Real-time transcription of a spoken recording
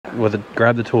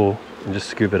grab the tool and just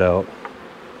scoop it out.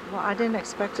 Well, I didn't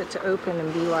expect it to open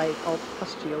and be like all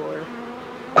pustular.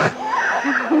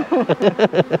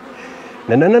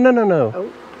 No.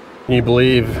 Oh. Can you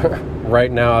believe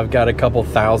right now I've got a couple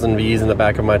thousand bees in the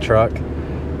back of my truck?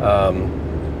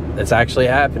 It's actually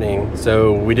happening.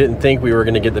 So we didn't think we were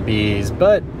going to get the bees,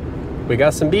 but we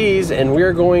got some bees, and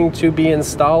we're going to be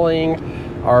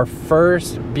installing our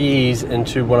first bees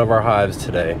into one of our hives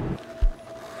today.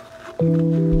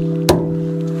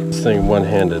 This thing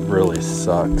one-handed really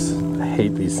sucks. I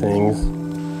hate these things.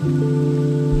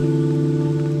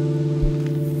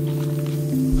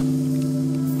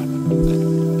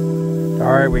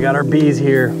 All right, we got our bees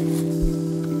here.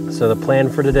 So the plan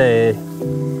for today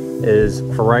is,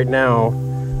 for right now,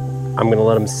 I'm gonna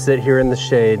let them sit here in the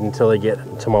shade until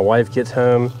my wife gets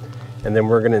home, and then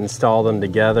we're gonna install them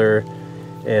together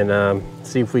and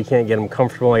see if we can't get them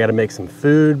comfortable. I gotta make some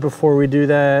food before we do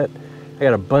that. I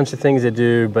got a bunch of things to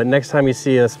do, but next time you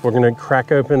see us, we're gonna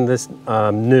crack open this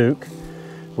nuke,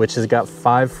 which has got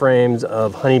 5 frames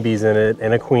of honeybees in it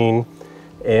and a queen,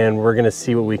 and we're gonna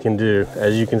see what we can do.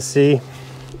 As you can see,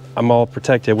 I'm all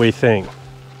protected. What do you think?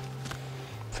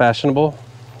 Fashionable?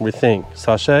 What do you think?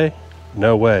 Sachet?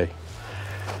 No way.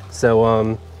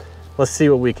 So let's see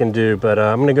what we can do, but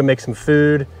I'm gonna go make some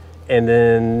food, and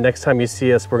then next time you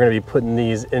see us, we're gonna be putting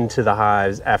these into the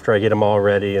hives after I get them all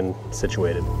ready and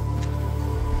situated.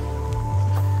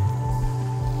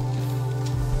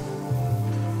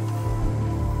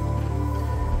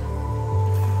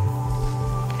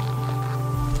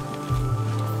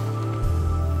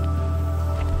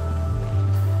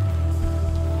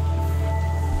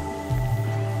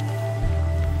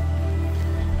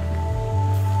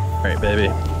 All right, baby,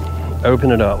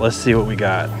 open it up. Let's see what we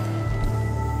got.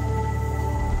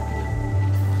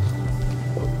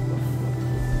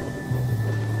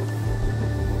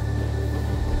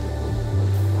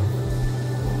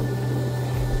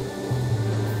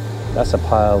 That's a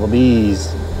pile of bees.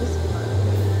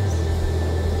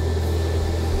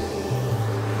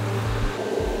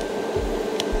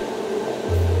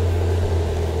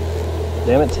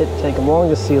 Damn it, take them long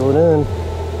to seal it in.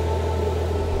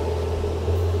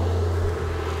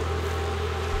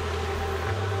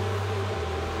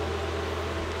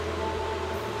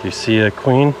 Do you see a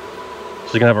queen?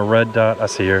 She's gonna have a red dot. I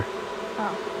see her.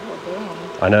 Oh, well,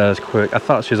 damn. I know, it's quick. I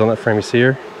thought she was on that frame. You see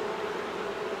her?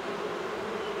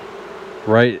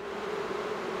 Right,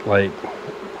 like,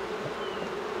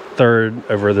 third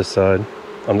over this side,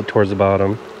 towards the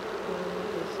bottom.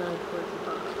 I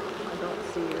don't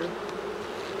see her.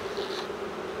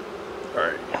 All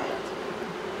right.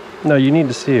 No, you need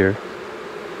to see her,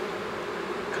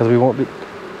 because we won't be.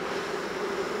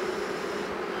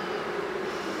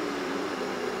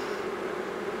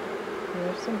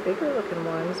 There's some bigger looking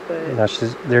ones, but No,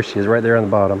 there she is, right there on the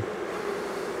bottom.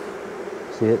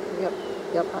 See it?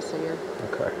 Yep, I see her.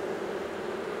 Okay.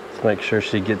 Let's make sure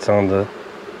she gets on the.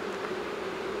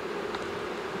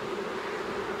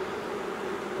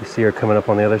 You see her coming up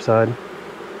on the other side?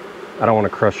 I don't want to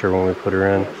crush her when we put her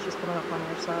in. Yeah, she's coming up on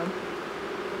your side.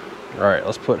 All right,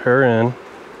 let's put her in.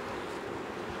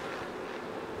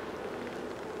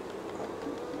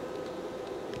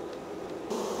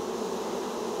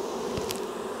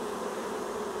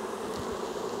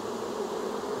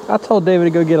 I told David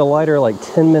to go get a lighter like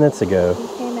 10 minutes ago. He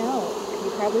came out.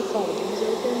 You probably saw the bees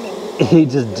open. And He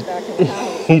just back in the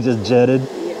house. he just jetted. Yeah.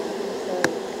 So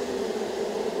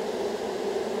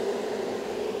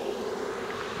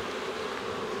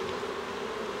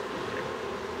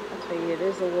I'll tell you, it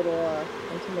is a little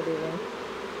intimidating.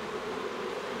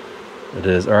 It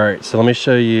is. All right, so let me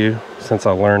show you, since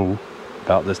I learned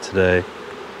about this today.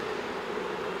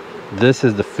 This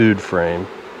is the food frame.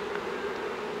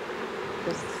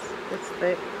 It's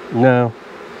thick. No,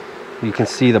 you can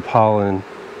see the pollen.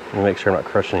 Let me make sure I'm not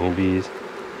crushing any bees.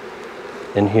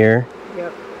 In here,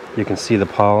 Yep. you can see the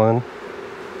pollen.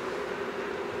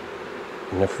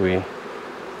 And if we, And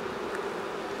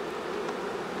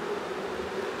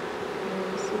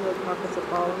you see little pockets of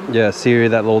pollen. yeah, see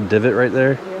that little divot right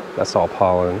there? Yep. That's all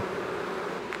pollen.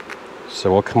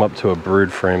 So we'll come up to a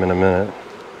brood frame in a minute.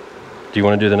 Do you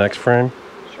want to do the next frame?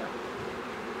 Sure.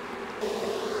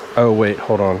 Oh wait,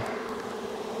 hold on.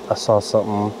 I saw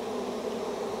something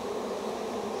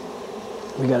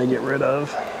we gotta get rid of.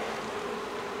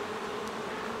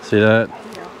 See that?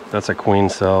 Yeah. That's a queen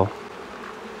cell.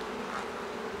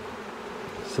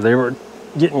 So they were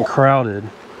getting crowded.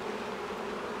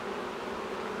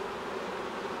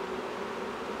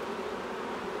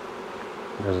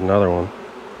 There's another one.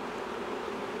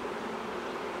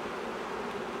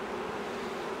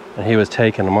 And he was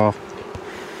taking them off.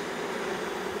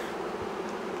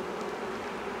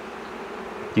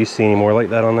 Do you see any more like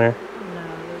that on there? No,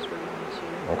 those were the ones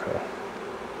here. Okay.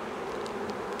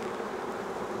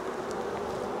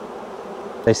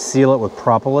 They seal it with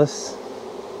propolis,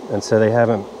 and so they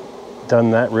haven't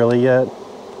done that really yet.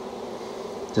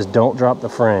 Just don't drop the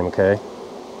frame, okay? I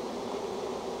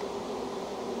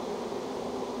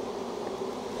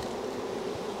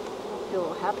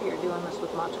feel happier doing this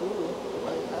with my tool,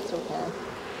 but that's okay.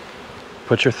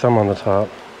 Put your thumb on the top.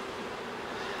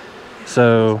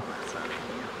 So,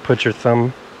 put your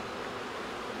thumb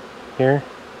here.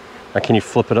 Now, can you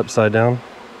flip it upside down?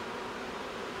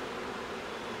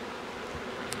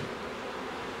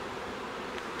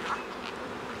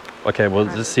 Okay, well,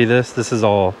 just see this? This is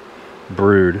all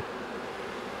brood.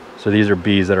 So these are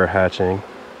bees that are hatching,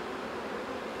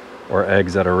 or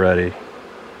eggs that are ready.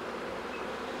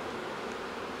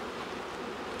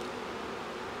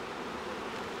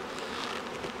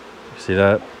 See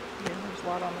that? Yeah, there's a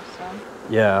lot on this side.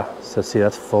 Yeah, so see,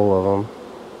 that's full of them.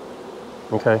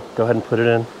 Okay, go ahead and put it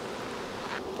in.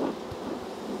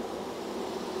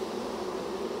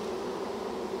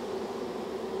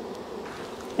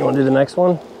 You want to do the next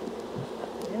one?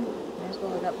 Yeah, may as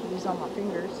well. I got bees on my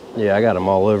fingers. Yeah, I got them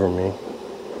all over me.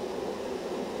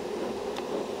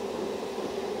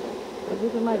 I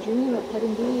live in my dream of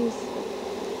petting bees.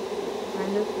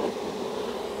 Kind of.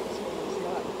 It's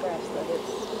not impressed that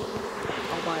it's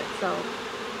all by itself.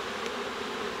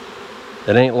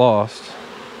 It ain't lost.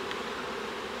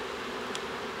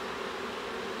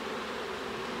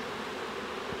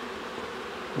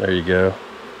 There you go.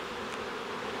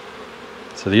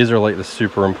 So these are like the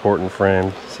super important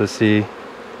frames. So see,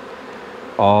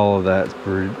 all of that's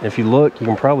brood. If you look, you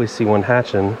can probably see one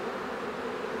hatching.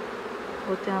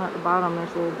 Look down at the bottom,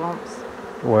 there's little bumps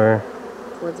Where?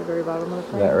 towards the very bottom of the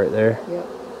frame. That right there. Yep.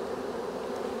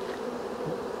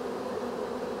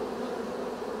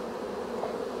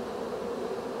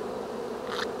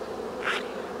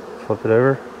 Flip it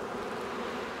over.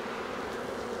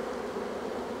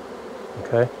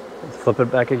 Okay. Let's flip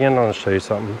it back again. I want to show you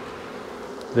something.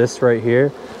 This right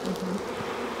here.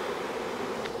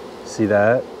 See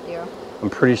that? Yeah. I'm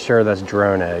pretty sure that's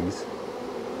drone eggs.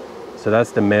 So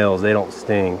that's the males. They don't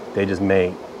sting. They just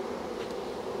mate.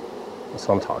 That's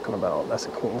what I'm talking about. That's a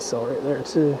queen cell right there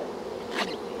too.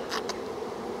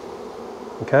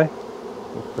 Okay.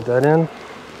 Put that in.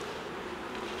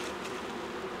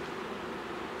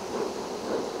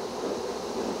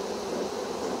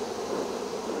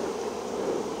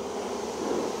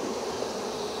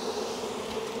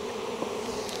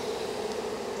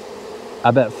 I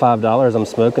bet $5 I'm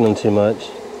smoking them too much.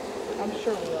 I'm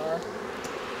sure we are.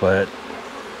 But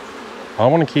I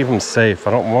want to keep them safe.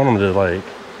 I don't want them to like,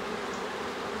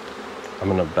 I'm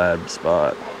in a bad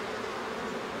spot.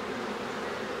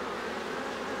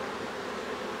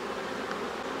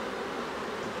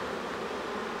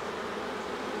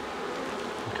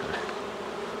 Okay.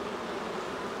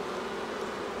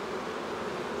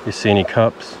 You see any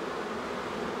cups?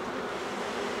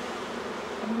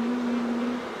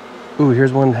 Ooh,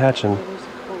 here's one hatching. There's a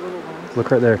couple little ones.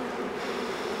 Look right there.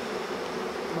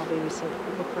 My baby said,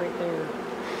 look right there.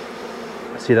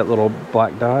 See that little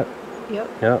black dot? Yep.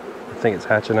 Yep. I think it's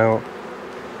hatching out.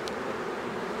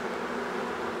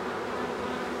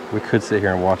 We could sit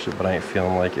here and watch it, but I ain't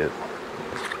feeling like it.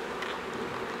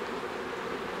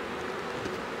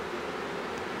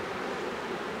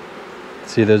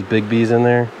 See those big bees in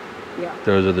there? Yeah.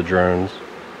 Those are the drones.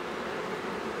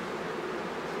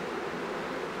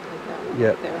 Like that one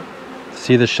Yep. right there.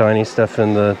 See the shiny stuff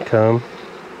in the comb?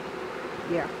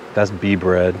 Yeah. That's bee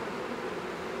bread. Bee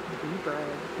bread.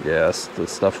 Yeah, that's the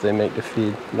stuff they make to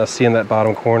feed. Now see in that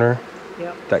bottom corner?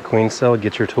 Yep. That queen cell,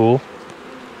 get your tool.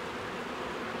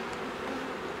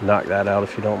 Knock that out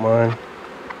if you don't mind.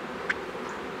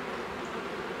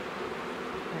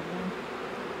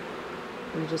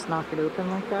 You just knock it open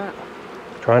like that?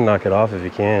 Try and knock it off if you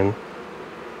can.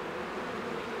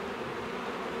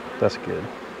 That's good.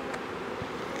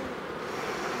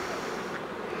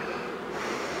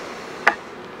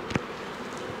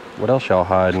 What else y'all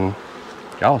hiding?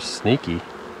 Y'all sneaky.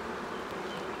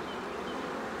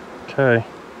 Okay.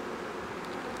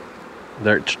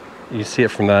 There, you see it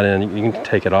from that end. You can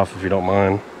take it off if you don't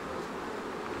mind.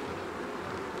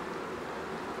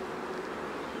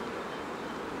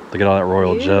 Look at all that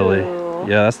royal jelly.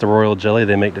 Yeah, that's the royal jelly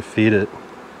they make to feed it.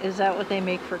 Is that what they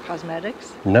make for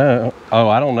cosmetics? No. Oh,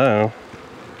 I don't know.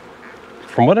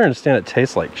 From what I understand, it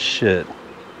tastes like shit.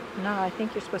 No, I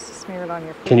think you're supposed to smear it on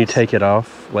your face. Can you take it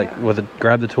off? Like, Yeah. with it,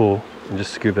 grab the tool and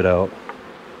just scoop it out.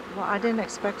 Well, I didn't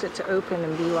expect it to open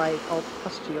and be like all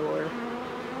pustular.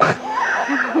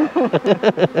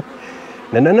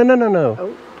 No.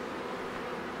 Oh.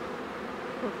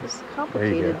 It's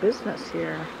complicated business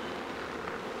here.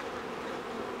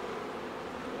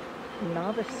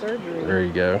 Novice surgery. There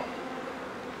you go.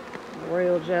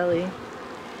 Royal jelly.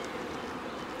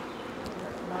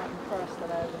 Not impressed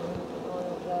that I have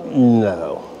royal jelly.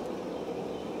 No.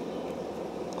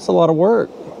 It's a lot of work.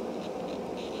 I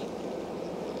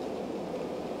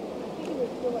think it would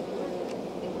feel like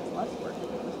it was less work if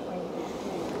it was plain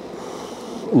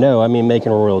food. No, I mean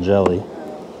making royal jelly.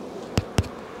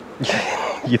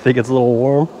 You think it's a little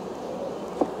warm?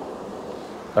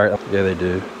 All right, yeah, they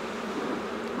do.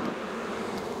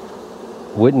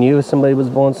 Wouldn't you if somebody was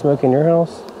blowing smoke in your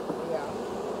house? Yeah.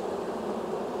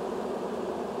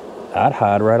 I'd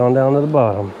hide right on down to the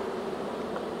bottom.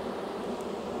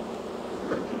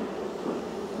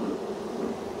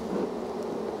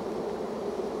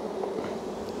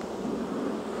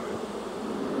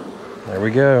 There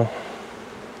we go.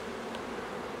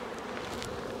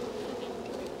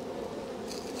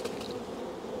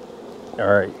 All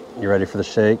right, you ready for the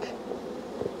shake?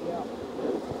 Yeah.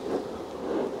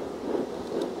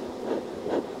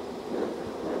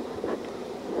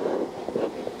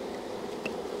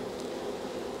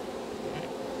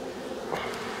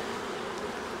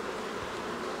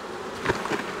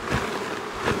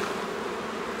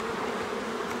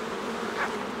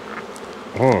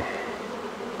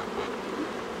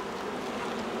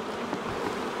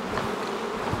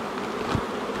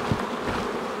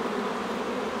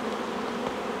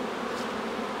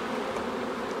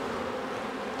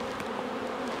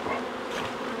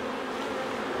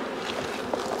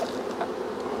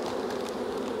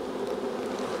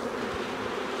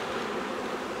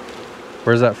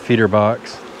 Where's that feeder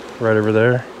box? Right over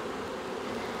there.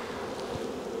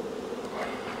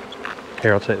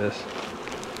 Here, I'll take this.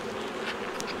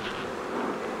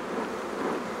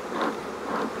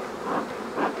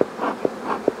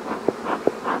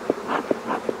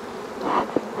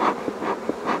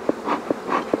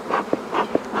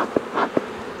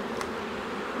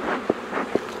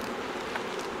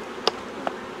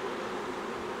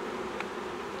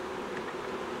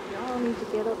 Y'all need to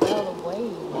get up out of the way.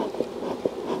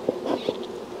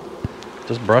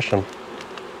 Just brush them.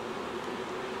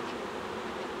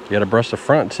 You gotta brush the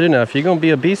front too. Now, if you're gonna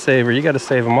be a bee saver, you gotta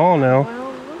save them all now.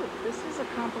 Well, look, this is a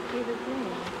complicated thing.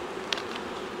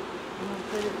 I'm gonna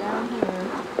put it down here.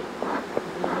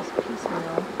 Do this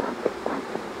piecemeal.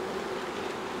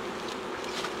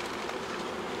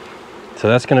 So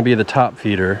that's gonna be the top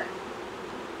feeder.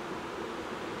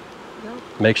 Yep.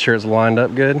 Make sure it's lined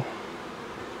up good.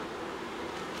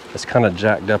 It's kind of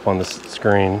jacked up on the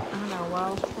screen. I don't know. Well,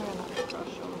 I was trying not to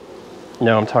crush them.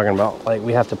 No, I'm talking about like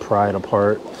we have to pry it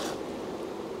apart.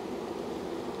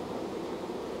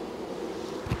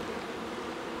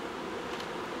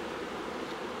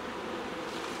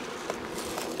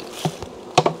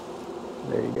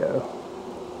 There you go.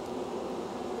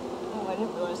 Oh, I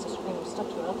didn't realize the screen was stuck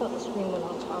to it. I thought the screen went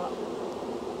on top.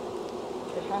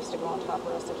 It has to go on top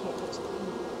or else I can't touch the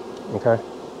feet. Okay.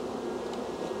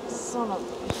 Son of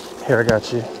Here, I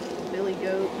got you. a billy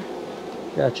goat.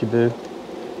 Got you, boo.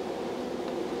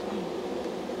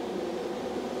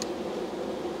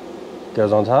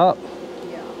 Goes on top.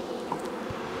 Yeah.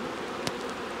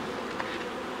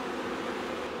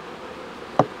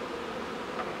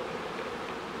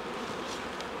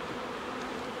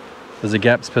 Is the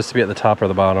gap supposed to be at the top or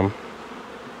the bottom?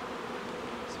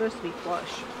 It's supposed to be flush.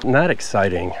 Not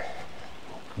exciting.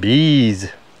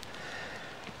 Bees.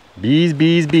 Bees,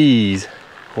 bees, bees.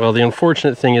 Well, the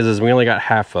unfortunate thing is we only got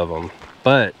half of them,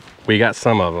 but we got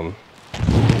some of them.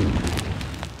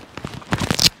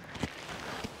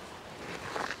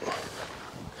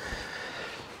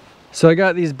 So I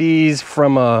got these bees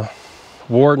from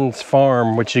Warden's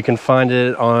Farm, which you can find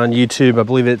it on YouTube. I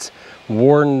believe it's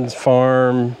Warden's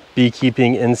Farm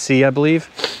Beekeeping NC, I believe.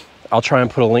 I'll try and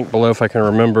put a link below if I can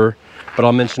remember, but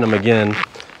I'll mention them again.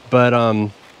 But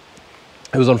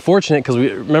it was unfortunate because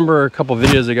we remember a couple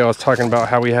videos ago I was talking about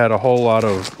how we had a whole lot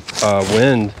of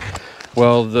wind.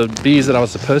 Well, the bees that I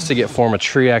was supposed to get from a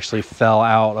tree actually fell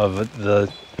out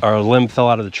of or a limb fell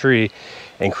out of the tree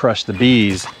and crushed the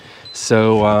bees.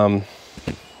 So,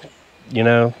 you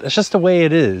know, it's just the way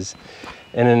it is.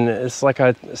 And then it's like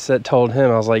I told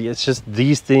him, I was like, it's just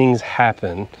these things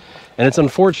happen. And it's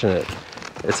unfortunate.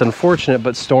 It's unfortunate,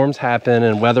 but storms happen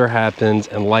and weather happens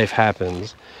and life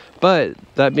happens. But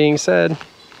that being said,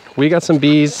 we got some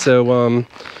bees. So,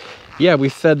 yeah, we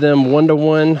fed them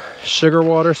 1-to-1 sugar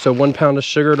water. So 1 pound of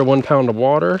sugar to 1 pound of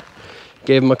water.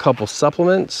 Gave them a couple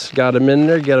supplements, got them in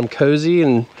there, get them cozy,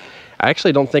 and I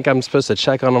actually don't think I'm supposed to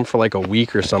check on them for like a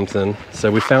week or something. So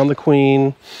we found the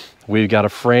queen, We've got a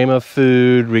frame of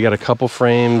food. We got a couple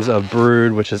frames of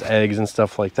brood, which is eggs and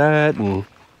stuff like that. And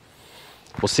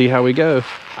we'll see how we go.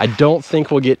 I don't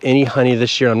think we'll get any honey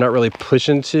this year. I'm not really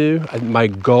pushing to. My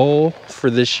goal for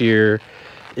this year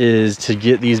is to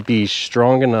get these bees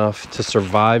strong enough to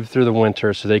survive through the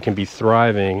winter so they can be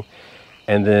thriving,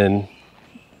 and then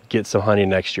get some honey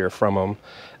next year from them.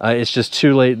 It's just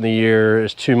too late in the year.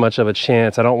 It's too much of a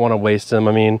chance. I don't want to waste them.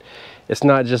 I mean, it's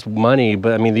not just money,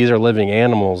 but I mean, these are living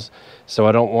animals, so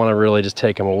I don't want to really just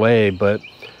take them away. But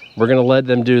we're going to let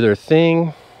them do their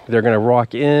thing. They're going to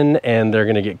rock in and they're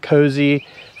going to get cozy,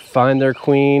 find their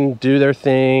queen, do their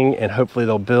thing, and hopefully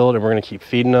they'll build, and we're going to keep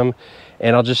feeding them.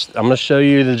 And I'm going to show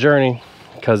you the journey,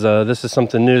 because this is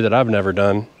something new that I've never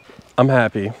done. I'm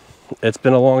happy. It's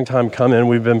been a long time coming.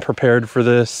 We've been prepared for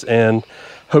this, and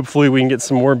hopefully we can get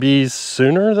some more bees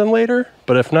sooner than later.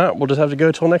 But if not, we'll just have to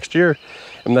go till next year.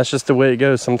 And that's just the way it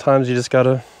goes. Sometimes you just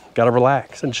gotta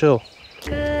relax and chill.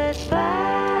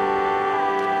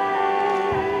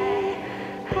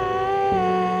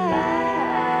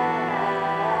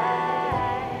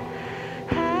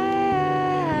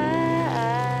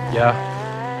 Yeah.